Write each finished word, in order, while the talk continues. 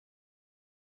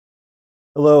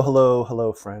Hello, hello,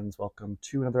 hello, friends. Welcome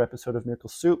to another episode of Miracle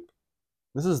Soup.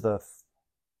 This is the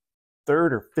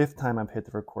third or fifth time I've hit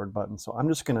the record button, so I'm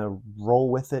just going to roll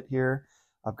with it here.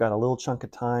 I've got a little chunk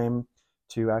of time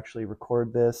to actually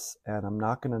record this, and I'm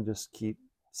not going to just keep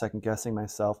second guessing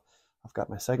myself. I've got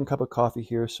my second cup of coffee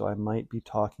here, so I might be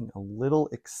talking a little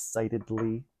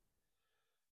excitedly.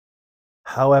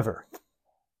 However,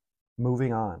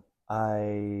 moving on,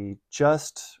 I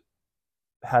just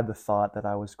had the thought that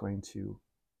I was going to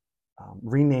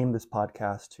rename this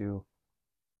podcast to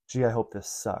 "Gee, I hope this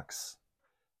sucks."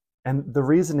 And the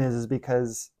reason is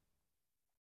because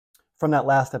from that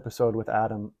last episode with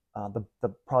Adam, the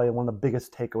probably one of the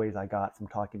biggest takeaways I got from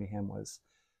talking to him was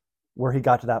where he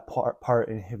got to that part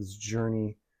in his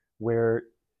journey where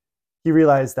he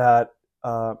realized that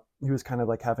he was kind of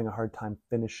like having a hard time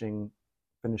finishing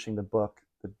the book,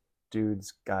 The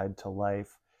Dude's Guide to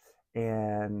Life,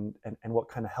 and what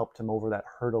kind of helped him over that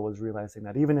hurdle was realizing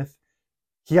that even if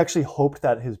he actually hoped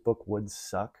that his book would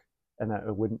suck and that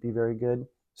it wouldn't be very good,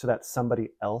 so that somebody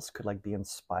else could like be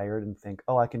inspired and think,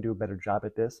 oh, I can do a better job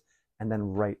at this, and then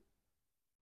write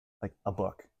like a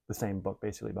book, the same book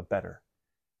basically, but better.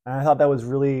 And I thought that was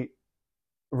really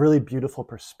beautiful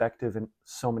perspective in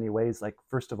so many ways. Like,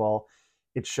 first of all,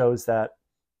 it shows that,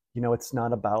 it's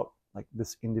not about like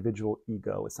this individual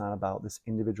ego. It's not about this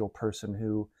individual person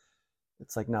who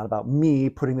it's like not about me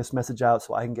putting this message out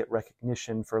so I can get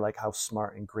recognition for like how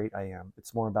smart and great I am.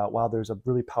 It's more about, wow, there's a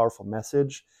really powerful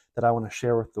message that I want to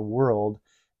share with the world.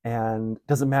 And it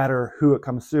doesn't matter who it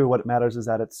comes through. What it matters is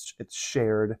that it's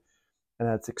shared and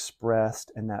that it's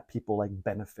expressed and that people like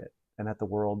benefit and that the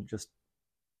world just,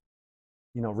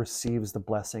 receives the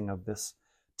blessing of this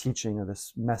teaching or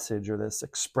this message or this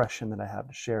expression that I have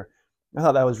to share. I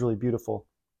thought that was really beautiful.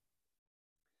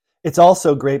 It's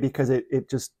also great because it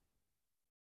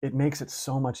makes it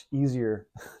so much easier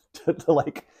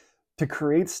to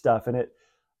create stuff. And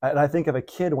I think of a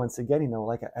kid once again,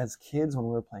 like as kids when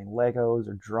we were playing Legos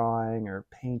or drawing or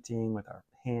painting with our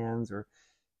hands or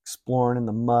exploring in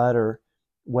the mud or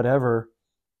whatever,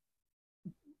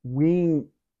 we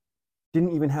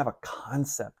didn't even have a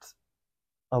concept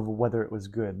of whether it was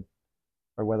good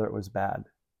or whether it was bad.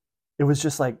 It was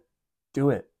just like, do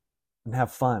it and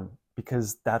have fun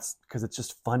because it's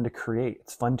just fun to create.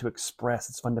 It's fun to express.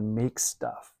 It's fun to make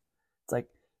stuff. It's like,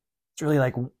 it's really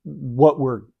like what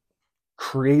we're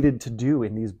created to do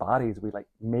in these bodies. We like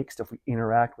make stuff. We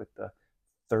interact with the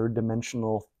third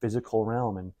dimensional physical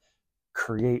realm and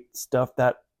create stuff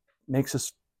that makes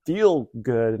us feel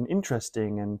good and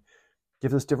interesting and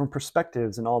gives us different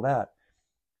perspectives and all that.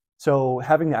 So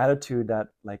having the attitude that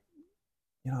like,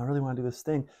 I really want to do this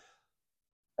thing.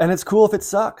 And it's cool if it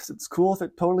sucks. It's cool if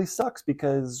it totally sucks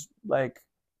because like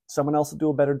someone else will do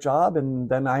a better job and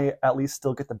then I at least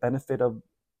still get the benefit of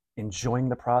enjoying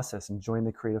the process, enjoying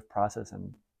the creative process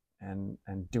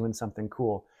and doing something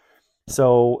cool.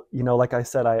 So, like I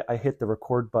said, I hit the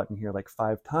record button here like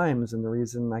 5 times. And the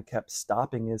reason I kept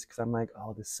stopping is because I'm like,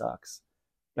 oh, this sucks.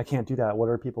 I can't do that. What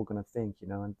are people going to think?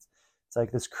 And it's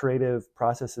like this creative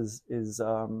process is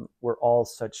we're all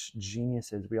such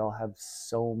geniuses. We all have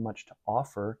so much to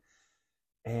offer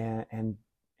and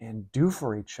do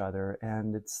for each other.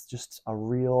 And it's just a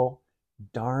real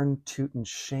darn tootin'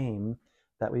 shame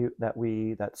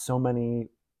that so many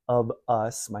of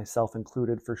us, myself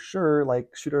included for sure,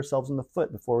 like shoot ourselves in the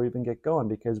foot before we even get going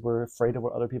because we're afraid of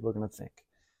what other people are going to think.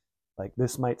 Like,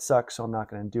 this might suck, so I'm not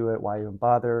going to do it. Why even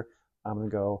bother? I'm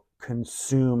going to go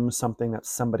consume something that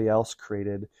somebody else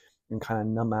created and kind of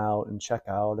numb out and check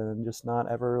out and just not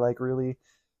ever like really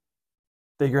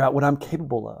figure out what I'm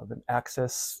capable of and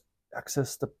access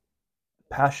the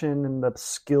passion and the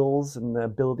skills and the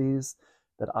abilities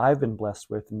that I've been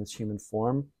blessed with in this human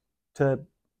form to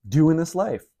do in this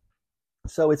life.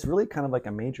 So it's really kind of like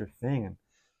a major thing.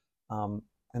 And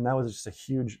that was just a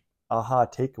huge aha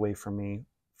takeaway for me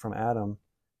from Adam,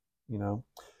 you know.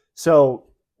 So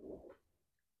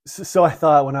so I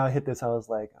thought when I hit this, I was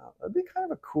like, oh, that'd be kind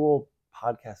of a cool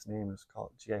podcast name. It's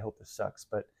called Gee, I Hope This Sucks.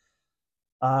 But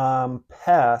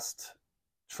past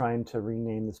trying to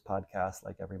rename this podcast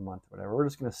like every month or whatever. We're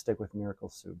just going to stick with Miracle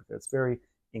Soup because it's very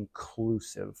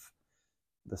inclusive.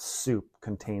 The soup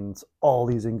contains all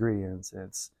these ingredients.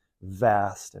 It's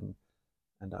vast and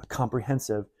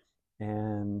comprehensive.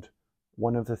 And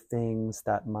one of the things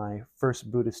that my first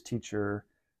Buddhist teacher,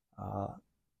 uh,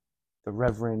 the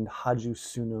Reverend Haju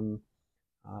Sunam,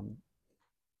 um,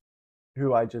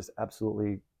 who I just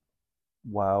absolutely,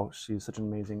 wow, she's such an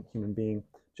amazing human being.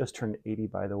 Just turned 80,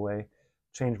 by the way,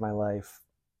 changed my life,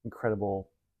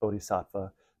 incredible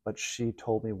bodhisattva. But she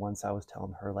told me once, I was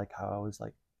telling her like how I was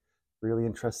like really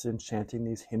interested in chanting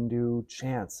these Hindu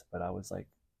chants, but I was like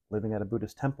living at a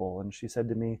Buddhist temple. And she said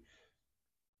to me,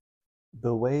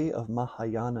 the way of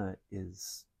Mahayana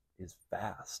is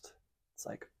vast. It's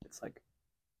like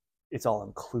it's all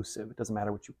inclusive. It doesn't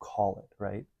matter what you call it,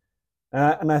 right?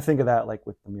 And I think of that like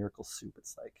with the Miracle Soup.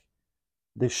 It's like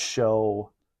this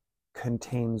show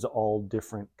contains all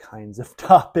different kinds of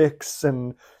topics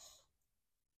and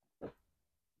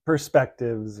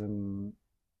perspectives and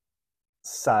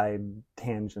side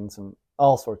tangents and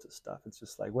all sorts of stuff. It's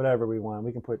just like whatever we want,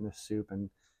 we can put in a soup and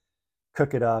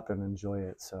cook it up and enjoy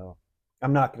it. So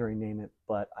I'm not going to rename it,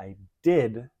 but I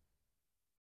did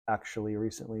actually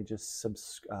recently just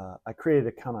I created an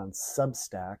account on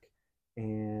Substack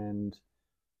and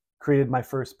created my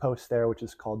first post there, which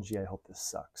is called Gee, I Hope This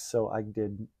Sucks. So I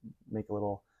did make a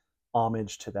little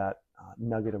homage to that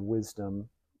nugget of wisdom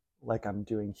like I'm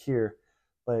doing here.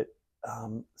 But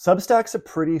Substack's a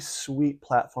pretty sweet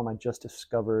platform I just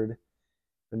discovered,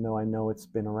 even though I know it's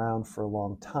been around for a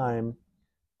long time.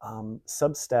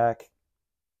 Substack,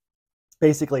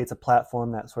 basically it's a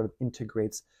platform that sort of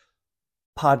integrates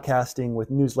podcasting with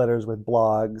newsletters, with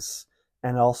blogs,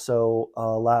 and also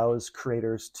allows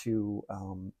creators to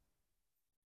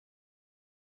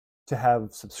have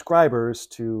subscribers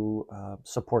to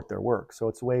support their work. So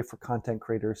it's a way for content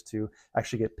creators to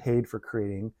actually get paid for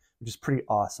creating, which is pretty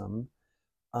awesome.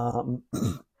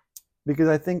 Because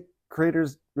I think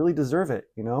creators really deserve it,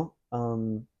 you know?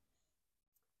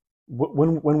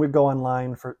 When we go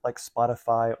online for like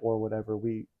Spotify or whatever,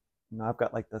 I've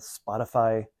got like the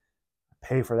Spotify,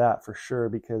 pay for that for sure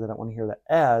because I don't want to hear the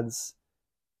ads.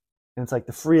 And it's like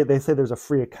they say there's a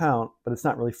free account, but it's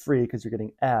not really free because you're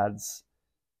getting ads.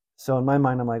 So in my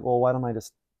mind, I'm like, well, why don't I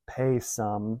just pay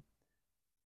some?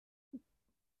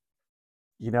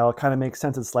 You know, it kind of makes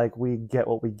sense. It's like we get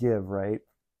what we give, right?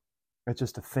 It's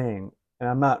just a thing. And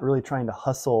I'm not really trying to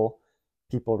hustle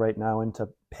people right now into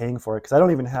paying for it because I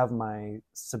don't even have my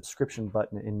subscription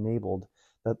button enabled,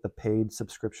 the paid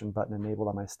subscription button enabled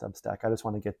on my Substack. I just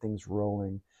want to get things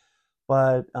rolling.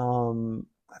 But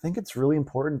I think it's really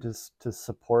important to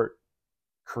support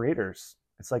creators.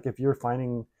 It's like if you're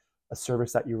finding a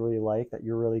service that you really like, that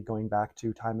you're really going back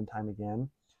to time and time again,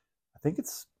 I think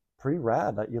it's pretty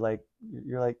rad that you're like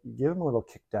you give them a little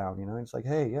kick down, you know. It's like,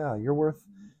 hey, yeah, you're worth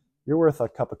a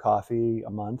cup of coffee a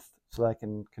month so that I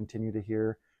can continue to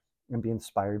hear and be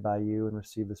inspired by you and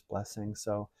receive this blessing.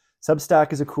 So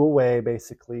Substack is a cool way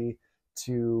basically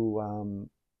to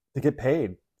get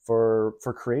paid for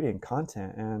creating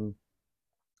content,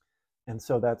 and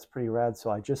so that's pretty rad.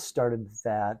 So I just started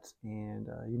that, and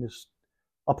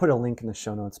I'll put a link in the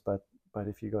show notes, but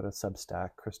if you go to Substack,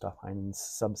 Christoph Heinen's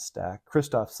Substack,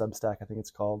 Christoph Substack, I think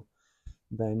it's called,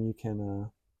 then you can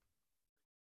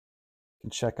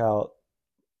check out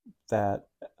a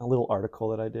little article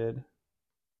that I did.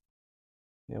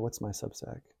 Yeah, what's my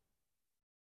Substack?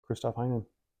 Christoph Heinen.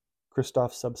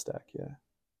 Christoph Substack, yeah.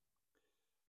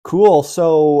 Cool.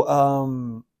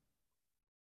 So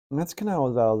that's kind of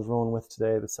what I was rolling with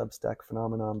today, the Substack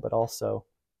phenomenon, but also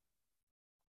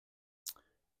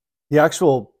the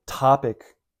actual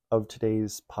topic of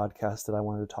today's podcast that I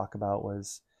wanted to talk about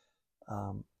was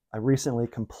I recently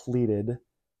completed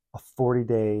a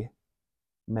 40-day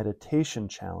meditation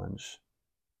challenge,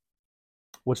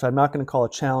 which I'm not going to call a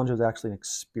challenge. It was actually an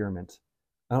experiment.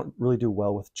 I don't really do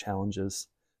well with challenges.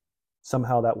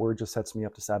 Somehow that word just sets me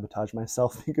up to sabotage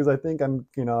myself because I think I'm,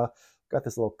 got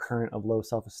this little current of low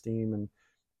self-esteem, and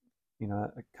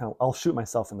I'll shoot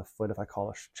myself in the foot if I call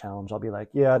a challenge. I'll be like,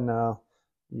 yeah, no,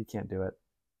 you can't do it.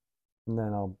 And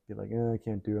then I'll be like, I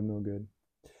can't do it. I'm no good.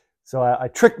 So I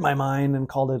tricked my mind and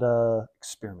called it a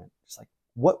experiment. Just like,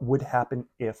 what would happen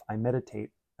if I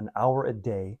meditate an hour a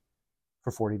day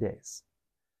for 40 days?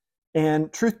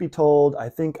 And truth be told, I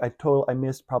think I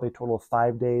missed probably a total of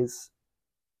 5 days.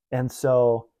 And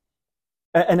so,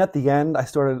 and at the end, I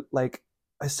started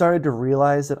to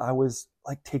realize that I was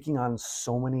like taking on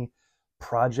so many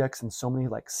projects and so many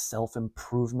like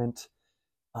self-improvement,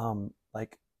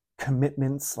 like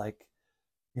commitments, like,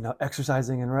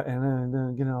 exercising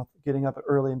and getting up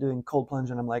early and doing cold plunge.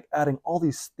 And I'm like adding all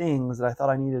these things that I thought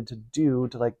I needed to do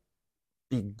to like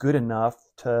be good enough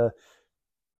to,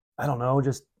 I don't know,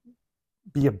 just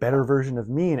be a better version of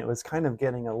me. And it was kind of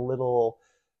getting a little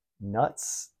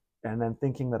nuts. And then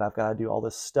thinking that I've got to do all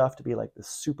this stuff to be like this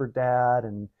super dad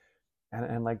and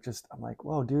like just, I'm like,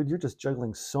 whoa, dude, you're just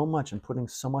juggling so much and putting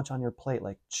so much on your plate,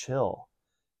 like chill.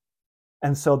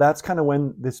 And so that's kind of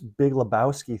when this Big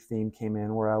Lebowski theme came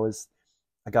in, where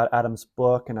I got Adam's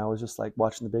book and I was just like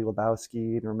watching the Big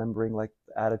Lebowski and remembering like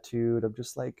the attitude of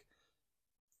just like,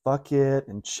 fuck it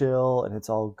and chill and it's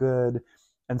all good.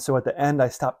 And so at the end, I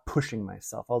stopped pushing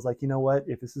myself. I was like, you know what?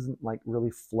 If this isn't like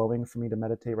really flowing for me to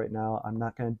meditate right now, I'm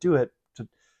not going to do it to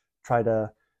try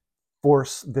to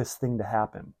force this thing to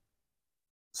happen.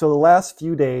 So the last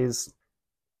few days,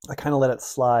 I kind of let it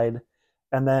slide.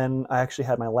 And then I actually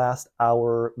had my last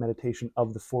hour meditation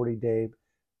of the 40-day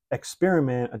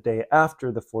experiment a day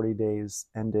after the 40 days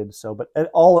ended. So, but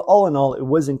all in all, it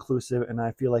was inclusive, and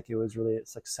I feel like it was really a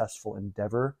successful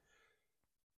endeavor.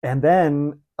 And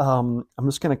then I'm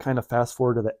just going to kind of fast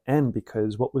forward to the end,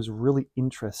 because what was really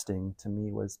interesting to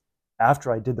me was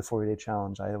after I did the 40-day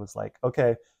challenge, I was like,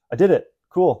 okay, I did it.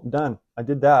 Cool, I'm done. I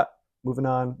did that. Moving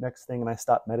on, next thing. And I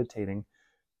stopped meditating.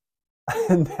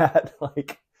 And that,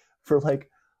 like, for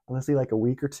like, honestly, like a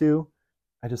week or two,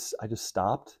 I just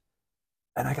stopped,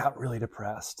 and I got really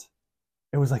depressed.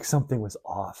 It was like something was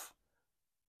off.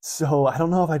 So I don't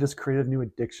know if I just created a new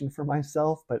addiction for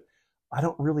myself, but I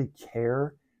don't really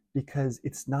care, because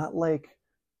it's not like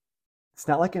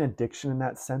an addiction in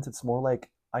that sense. It's more like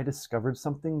I discovered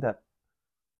something that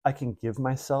I can give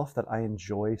myself that I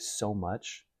enjoy so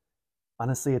much.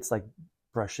 Honestly, it's like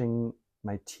brushing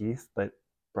my teeth, but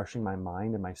brushing my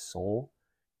mind and my soul.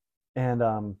 And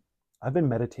I've been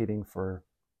meditating for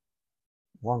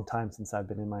a long time, since I've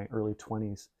been in my early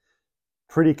 20s,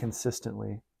 pretty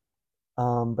consistently.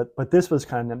 But this was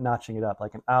kind of notching it up,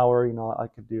 like an hour. You know, I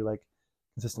could do like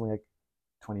consistently like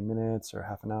 20 minutes or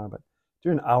half an hour, but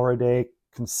do an hour a day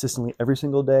consistently every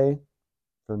single day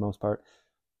for the most part.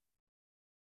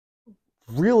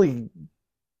 Really,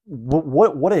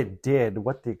 what it did,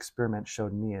 what the experiment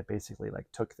showed me, it basically like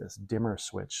took this dimmer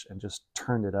switch and just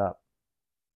turned it up.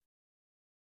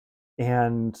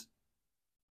 And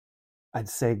I'd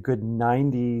say good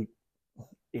 98%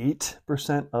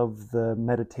 of the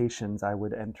meditations I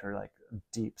would enter like a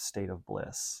deep state of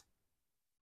bliss.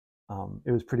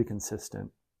 It was pretty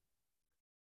consistent.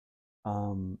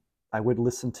 I would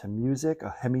listen to music,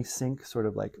 a HemiSync, sort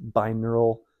of like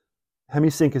binaural.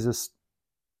 HemiSync is this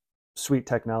sweet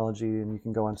technology, and you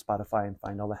can go on Spotify and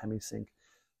find all the HemiSync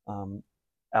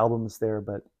albums there.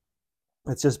 But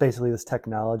it's just basically this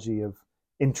technology of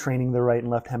entraining the right and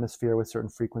left hemisphere with certain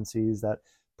frequencies that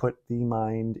put the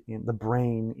mind in the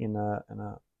brain in a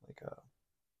like a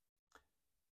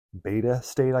beta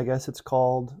state, I guess it's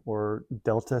called, or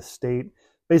delta state.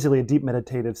 Basically, a deep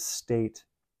meditative state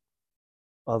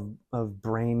of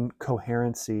brain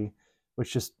coherency,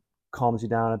 which just calms you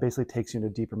down. It basically takes you into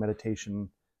deeper meditation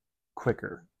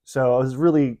quicker. So I was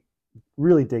really,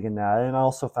 really digging that. And I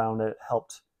also found it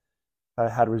helped. I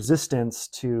had resistance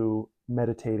to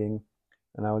meditating,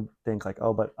 and I would think like,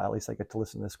 oh, but at least I get to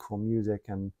listen to this cool music.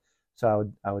 And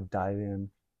so I would dive in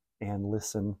and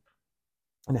listen,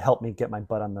 and it helped me get my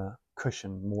butt on the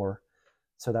cushion more.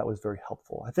 So that was very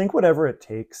helpful. I think whatever it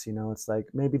takes, you know, it's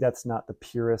like maybe that's not the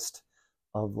purest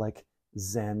of like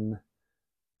Zen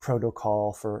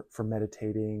protocol for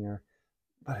meditating, or,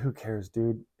 but who cares,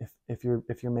 dude? If you're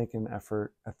making an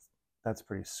effort, that's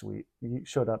pretty sweet. You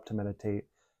showed up to meditate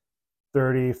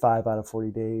 35 out of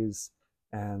 40 days,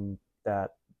 and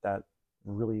that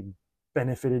really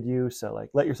benefited you. So like,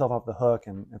 let yourself off the hook,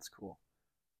 and it's cool.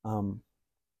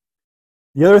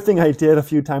 The other thing I did a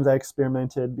few times, I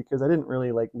experimented, because I didn't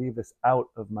really like leave this out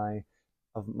of my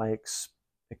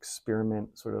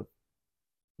experiment sort of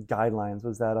guidelines,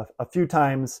 was that a few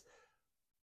times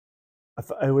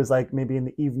it was like maybe in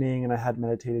the evening and I hadn't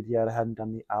meditated yet, I hadn't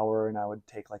done the hour, and I would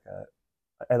take like a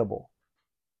edible,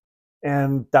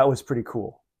 and that was pretty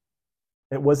cool.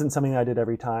 It wasn't something I did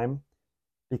every time,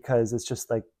 because it's just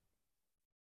like,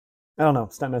 I don't know,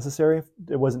 it's not necessary.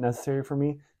 It wasn't necessary for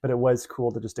me, but it was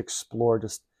cool to just explore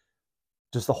just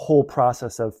the whole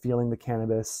process of feeling the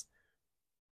cannabis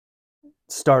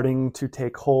starting to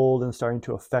take hold and starting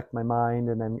to affect my mind,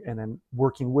 and then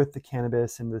working with the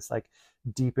cannabis in this like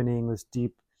deepening, this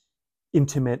deep,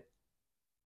 intimate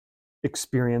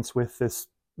experience with this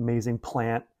amazing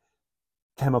plant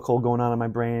chemical going on in my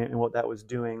brain, and what that was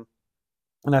doing.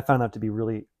 And I found that to be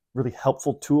really, really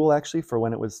helpful tool, actually, for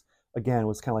when it was, again, it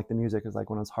was kind of like the music. Is like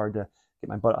when it was hard to get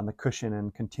my butt on the cushion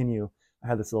and continue, I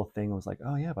had this little thing. I was like,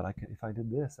 oh yeah, but I could, if I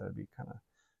did this, I would be kind of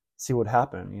see what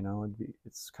happened. You know,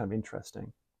 it's kind of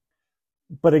interesting.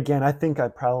 But again, I think I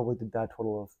probably did that a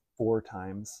total of 4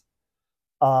 times.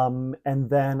 And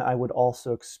then I would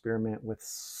also experiment with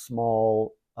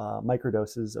small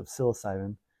microdoses of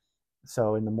psilocybin.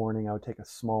 So in the morning, I would take a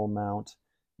small amount.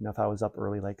 You know, if I was up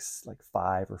early, like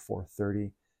 5 or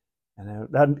 4:30, and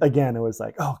that again, it was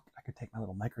like, oh, I could take my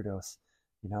little microdose,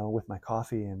 you know, with my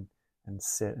coffee, and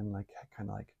sit and like kind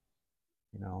of like,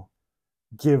 you know,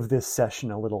 give this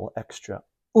session a little extra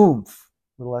oomph,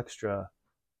 little extra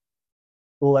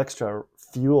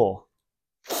fuel.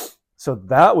 So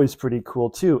that was pretty cool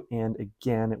too. And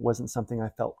again, it wasn't something I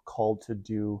felt called to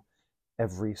do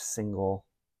every single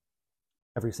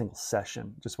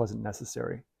session. It just wasn't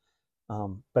necessary.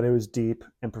 But it was deep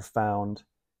and profound,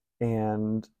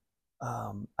 and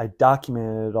I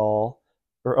documented it all,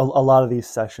 or a lot of these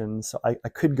sessions. So I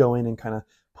could go in and kind of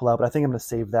pull out, but I think I'm going to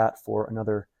save that for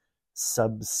another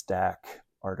Substack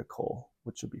article,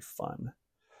 which would be fun.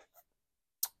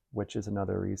 Which is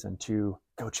another reason to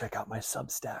go check out my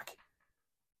Substack.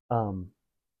 And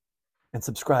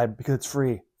subscribe because it's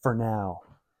free for now.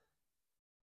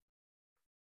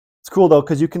 It's cool though,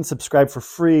 because you can subscribe for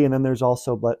free, and then there's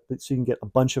also, so you can get a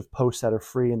bunch of posts that are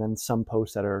free, and then some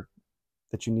posts that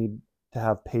you need to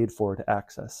have paid for to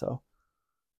access. So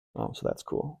that's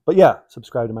cool. But yeah,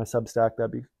 subscribe to my Substack.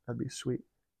 That'd be sweet.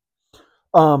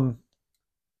 And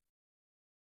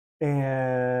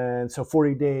so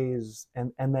 40 days,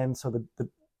 and then so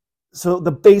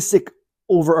the basic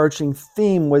overarching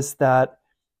theme was that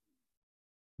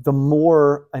the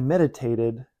more I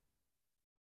meditated,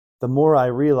 the more I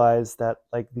realized that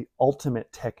like the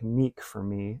ultimate technique for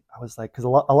me, I was like, because a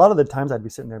lot of the times I'd be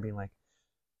sitting there being like,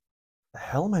 the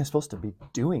hell am I supposed to be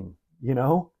doing? You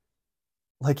know,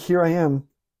 like here I am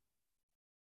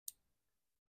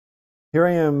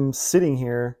sitting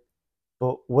here,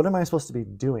 but what am I supposed to be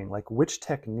doing? Like which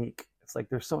technique? It's like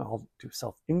there's something, I'll do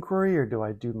self-inquiry, or do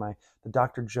I do the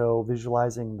Dr. Joe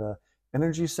visualizing the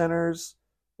energy centers,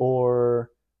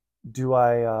 or do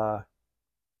I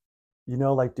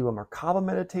like do a Merkaba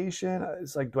meditation?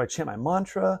 It's like, do I chant my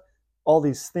mantra? All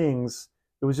these things.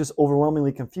 It was just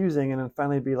overwhelmingly confusing. And then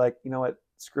finally be like, you know what?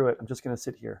 Screw it. I'm just going to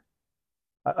sit here.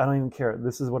 I don't even care.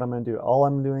 This is what I'm going to do. All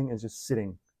I'm doing is just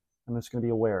sitting. I'm just going to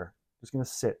be aware. Just going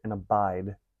to sit and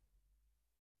abide.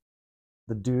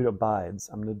 The dude abides.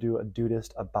 I'm going to do a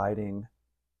dudist abiding.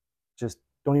 Just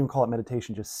don't even call it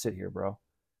meditation. Just sit here, bro.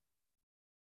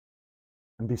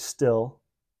 And be still.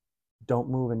 Don't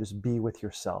move and just be with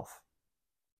yourself.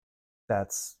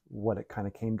 That's what it kind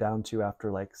of came down to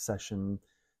after like session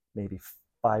maybe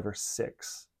 5 or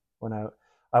 6, when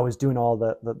I was doing all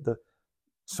the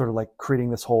sort of like creating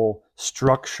this whole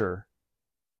structure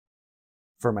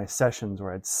for my sessions,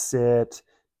 where I'd sit,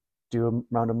 do a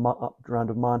round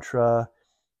of mantra,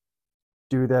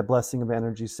 do that blessing of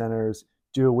energy centers,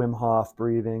 do a Wim Hof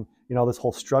breathing, this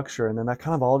whole structure. And then that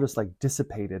kind of all just like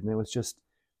dissipated, and it was just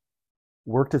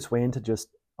worked its way into just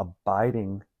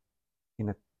abiding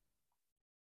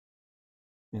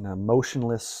in a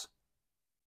motionless,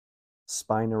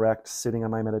 spine erect, sitting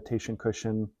on my meditation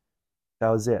cushion. That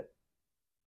was it.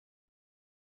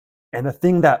 And the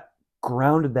thing that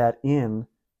grounded that in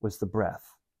was the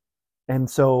breath. And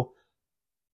so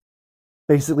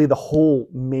basically the whole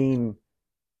main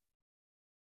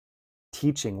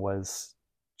teaching was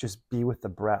just be with the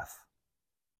breath.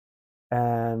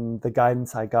 And the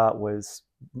guidance I got was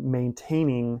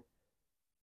maintaining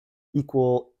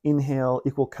equal inhale,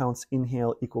 equal counts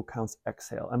inhale, equal counts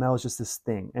exhale. And that was just this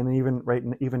thing. And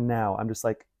even now, I'm just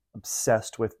like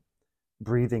obsessed with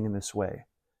breathing in this way.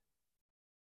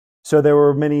 So there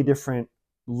were many different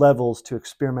levels to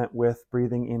experiment with.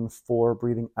 Breathing in 4,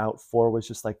 breathing out 4 was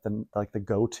just like the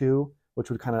go-to, which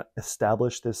would kind of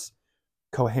establish this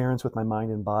coherence with my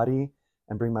mind and body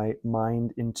and bring my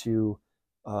mind into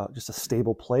just a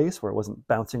stable place where it wasn't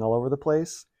bouncing all over the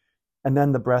place. And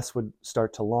then the breaths would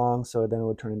start to long, so then it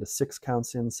would turn into 6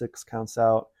 counts in, 6 counts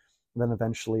out. And then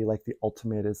eventually, like the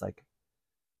ultimate is like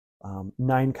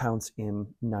 9 counts in,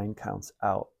 9 counts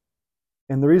out.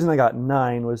 And the reason I got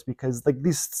 9 was because like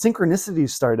these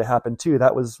synchronicities started to happen too.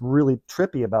 That was really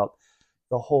trippy about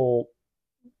the whole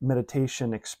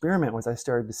meditation experiment, was I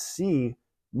started to see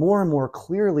more and more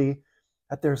clearly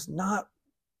that there's not,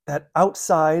 that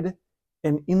outside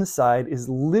and inside is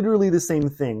literally the same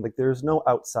thing. Like there's no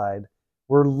outside.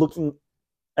 We're looking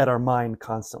at our mind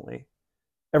constantly.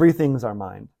 Everything's our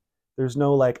mind. There's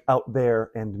no like out there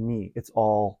and me. It's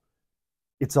all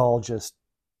connect.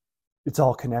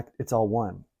 It's all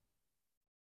one,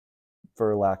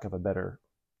 for lack of a better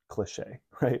cliche,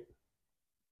 right?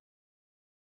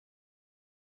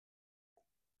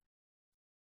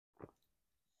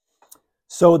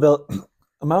 So the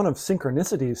amount of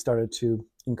synchronicities started to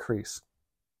increase.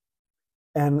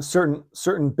 And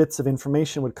certain bits of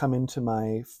information would come into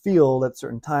my field at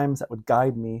certain times that would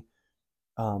guide me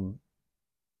for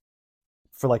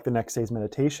like the next day's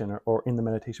meditation or in the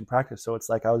meditation practice. So it's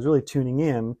like I was really tuning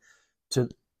in to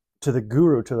the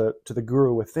guru, to the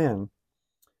guru within.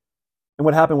 And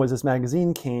what happened was this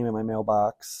magazine came in my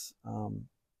mailbox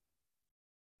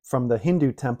from the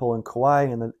Hindu temple in Kauai,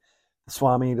 and the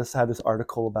Swami just had this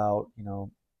article about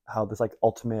how this like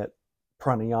ultimate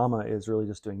pranayama is really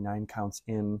just doing 9 counts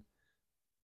in.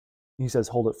 He says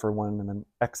hold it for 1 and then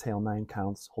exhale 9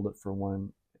 counts, hold it for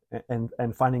 1,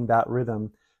 and finding that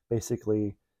rhythm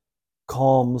basically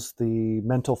calms the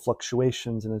mental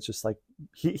fluctuations. And it's just like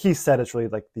he said, it's really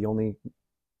like the only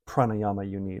pranayama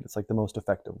you need. It's like the most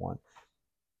effective one.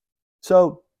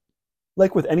 So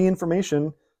like with any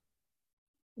information,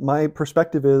 my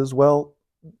perspective is, well,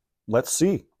 let's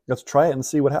see, let's try it and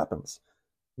see what happens.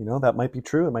 That might be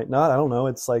true, it might not, I don't know.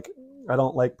 It's like, I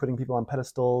don't like putting people on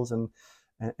pedestals and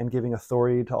giving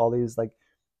authority to all these like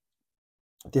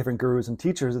different gurus and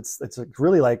teachers. It's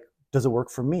really like, does it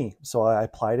work for me? So I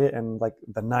applied it, and like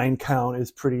the 9 count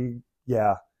is pretty,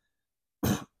 yeah.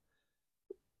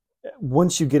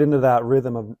 Once you get into that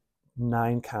rhythm of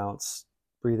 9 counts,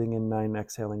 breathing in 9,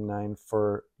 exhaling 9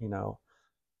 for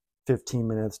 15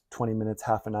 minutes, 20 minutes,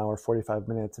 half an hour, 45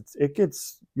 minutes,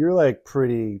 you're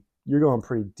going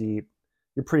pretty deep,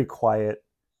 you're pretty quiet,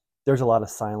 there's a lot of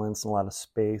silence and a lot of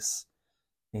space.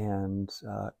 And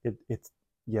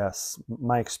yes,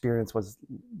 my experience was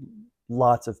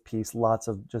lots of peace, lots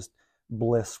of just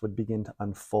bliss would begin to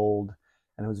unfold,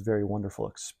 and it was a very wonderful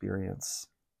experience.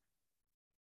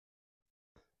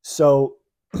 So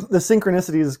the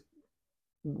synchronicities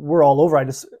were all over.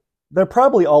 They're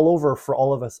probably all over for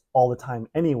all of us all the time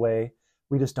anyway.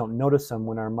 We just don't notice them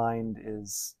when our mind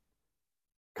is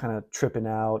kind of tripping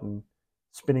out and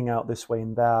spinning out this way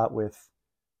and that with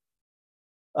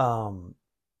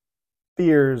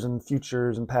fears and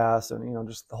futures and past, and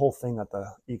just the whole thing that the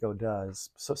ego does.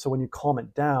 So when you calm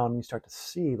it down, you start to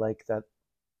see like that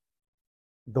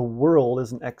the world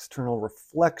is an external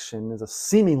reflection, is a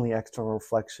seemingly external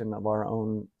reflection of our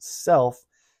own self.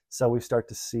 So we start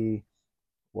to see,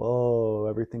 whoa,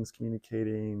 everything's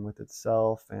communicating with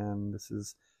itself, and this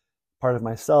is part of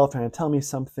myself trying to tell me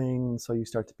something. So you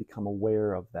start to become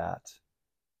aware of that,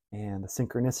 and the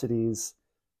synchronicities,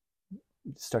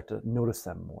 start to notice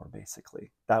them more,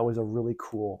 basically. That was a really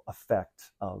cool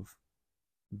effect of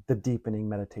the deepening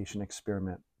meditation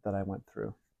experiment that I went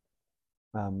through.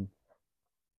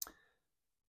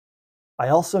 I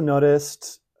also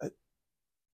noticed, I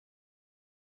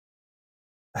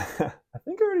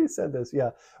think I already said this, yeah.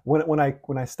 When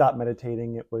I stopped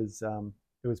meditating, it was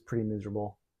pretty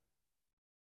miserable.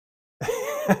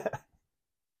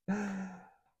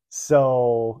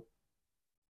 So,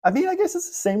 I mean, I guess it's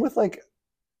the same with like,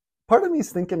 part of me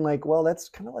is thinking like, well, that's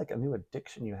kind of like a new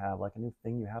addiction you have, like a new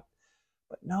thing you have.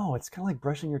 But no, it's kind of like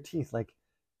brushing your teeth. Like,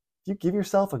 if you give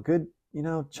yourself a good,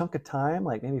 chunk of time,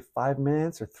 like maybe 5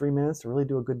 minutes or 3 minutes to really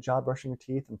do a good job brushing your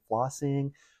teeth and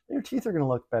flossing, then your teeth are going to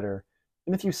look better.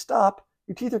 And if you stop,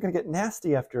 your teeth are going to get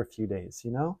nasty after a few days,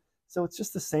 So it's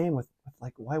just the same with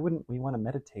like, why wouldn't we want to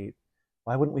meditate?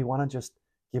 Why wouldn't we want to just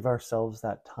give ourselves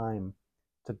that time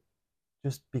to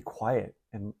just be quiet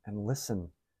and listen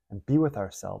and be with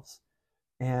ourselves?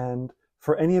 And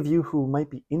for any of you who might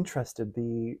be interested,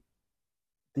 the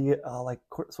like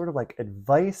sort of like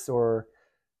advice or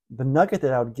the nugget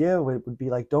that I would give would be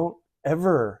like, don't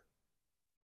ever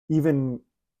even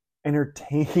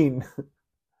entertain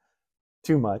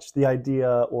too much the idea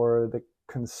or the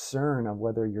concern of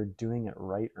whether you're doing it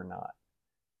right or not.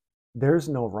 There's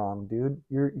no wrong, dude.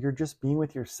 You're just being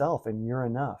with yourself, and you're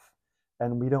enough.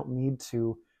 And we don't need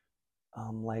to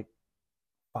like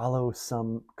follow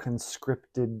some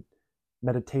conscripted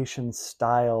meditation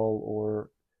style or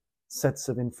sets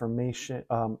of information,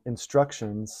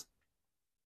 instructions.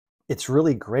 It's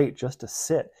really great just to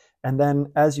sit. And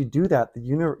then as you do that,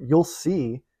 you'll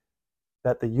see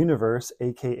that the universe,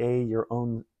 aka your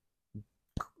own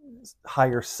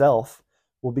higher self,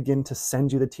 will begin to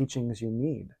send you the teachings you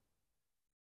need.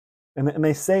 And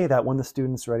they say that when the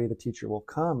student's ready, the teacher will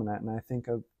come. And I think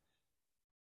of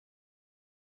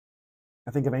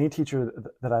any teacher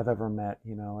that I've ever met,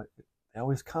 they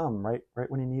always come right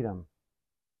when you need them.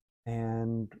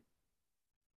 And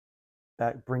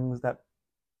that brings that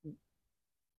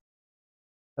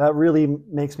really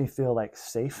makes me feel like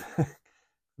safe.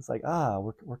 It's like,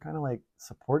 we're kind of like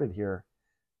supported here.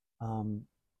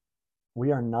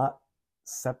 We are not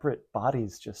separate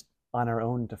bodies just on our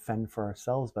own to fend for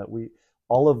ourselves, but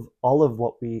all of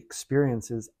what we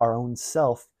experience is our own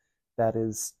self that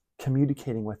is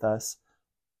communicating with us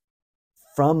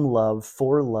from love,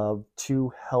 for love,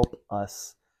 to help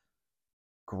us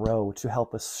grow, to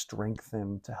help us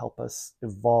strengthen, to help us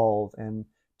evolve, and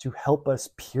to help us,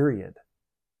 period.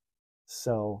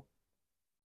 So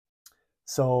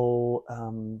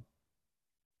I'm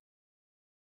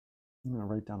going to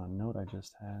write down a note I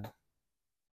just had.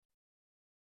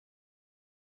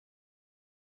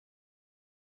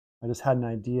 I just had an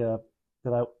idea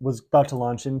that I was about to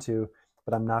launch into.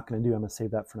 but I'm not going to do. I'm going to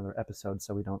save that for another episode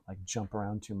so we don't like jump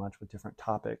around too much with different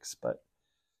topics. But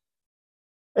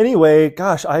anyway,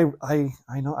 gosh, I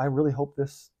know I really hope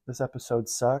this episode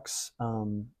sucks,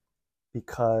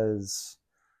 because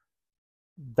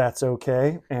that's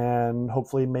okay, and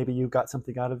hopefully maybe you got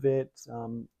something out of it.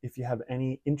 If you have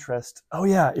any interest, oh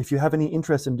yeah, if you have any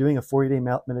interest in doing a 40-day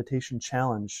meditation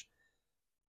challenge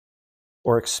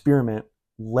or experiment,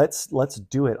 let's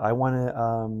do it. I want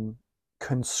to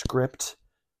conscript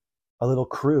a little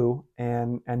crew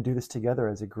and do this together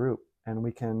as a group, and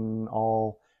we can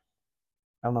all,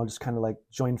 I don't know, just kind of like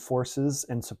join forces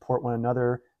and support one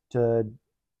another to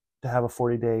have a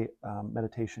 40-day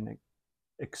meditation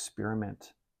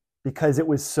experiment, because it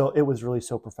was really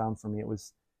so profound for me. It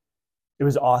was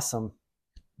awesome.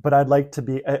 But I'd like to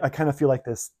be, I kind of feel like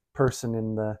this person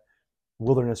in the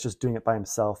wilderness just doing it by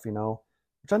himself,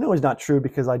 which I know is not true,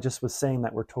 because I just was saying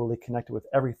that we're totally connected with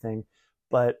everything.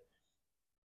 But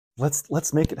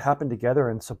let's make it happen together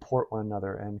and support one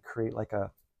another and create like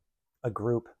a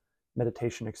group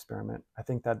meditation experiment. I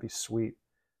think that'd be sweet.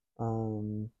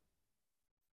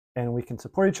 And we can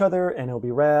support each other, and it'll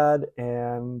be rad,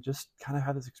 and just kind of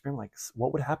have this experiment. Like,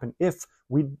 what would happen if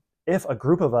a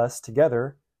group of us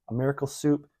together, a Miracle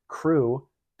Soup crew,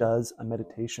 does a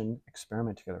meditation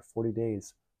experiment together, 40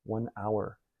 days, 1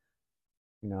 hour,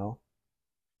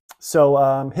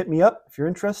 So hit me up if you're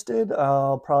interested.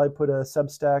 I'll probably put a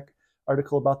Substack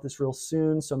article about this real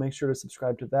soon, so make sure to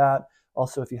subscribe to that.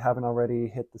 Also, if you haven't already,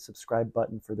 hit the subscribe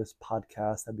button for this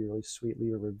podcast. That'd be really sweet.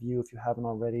 Leave a review if you haven't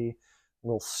already.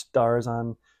 Little stars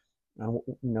on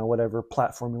whatever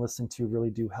platform you listen to really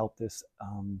do help this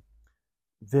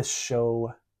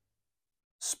show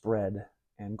spread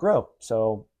and grow.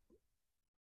 So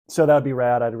that would be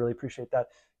rad. I'd really appreciate that.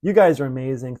 You guys are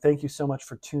amazing. Thank you so much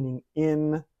for tuning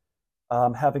in.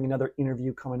 Having another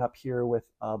interview coming up here with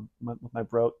my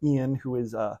bro Ian, who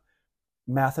is a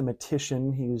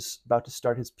mathematician. He's about to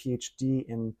start his PhD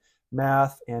in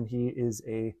math, and he is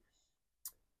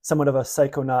somewhat of a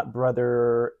psychonaut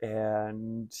brother,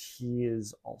 and he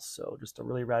is also just a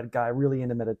really rad guy, really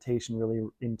into meditation, really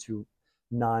into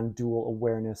non-dual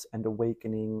awareness and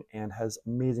awakening, and has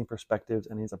amazing perspectives,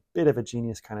 and he's a bit of a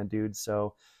genius kind of dude.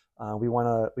 So we want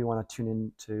to tune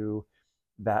into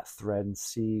that thread and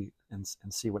see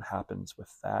what happens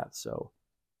with that.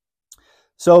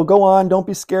 So go on, don't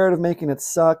be scared of making it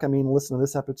suck. I mean, listen to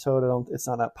this episode. It's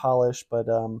not that polished, but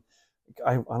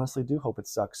I honestly do hope it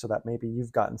sucks, so that maybe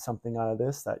you've gotten something out of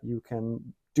this that you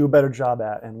can do a better job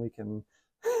at, and we can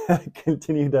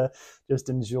continue to just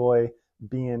enjoy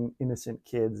being innocent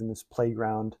kids in this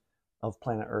playground of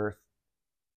planet Earth,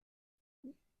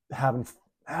 having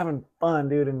fun,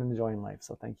 dude, and enjoying life.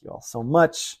 So thank you all so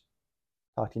much.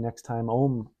 Talk to you next time.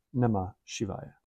 Om Namah Shivaya.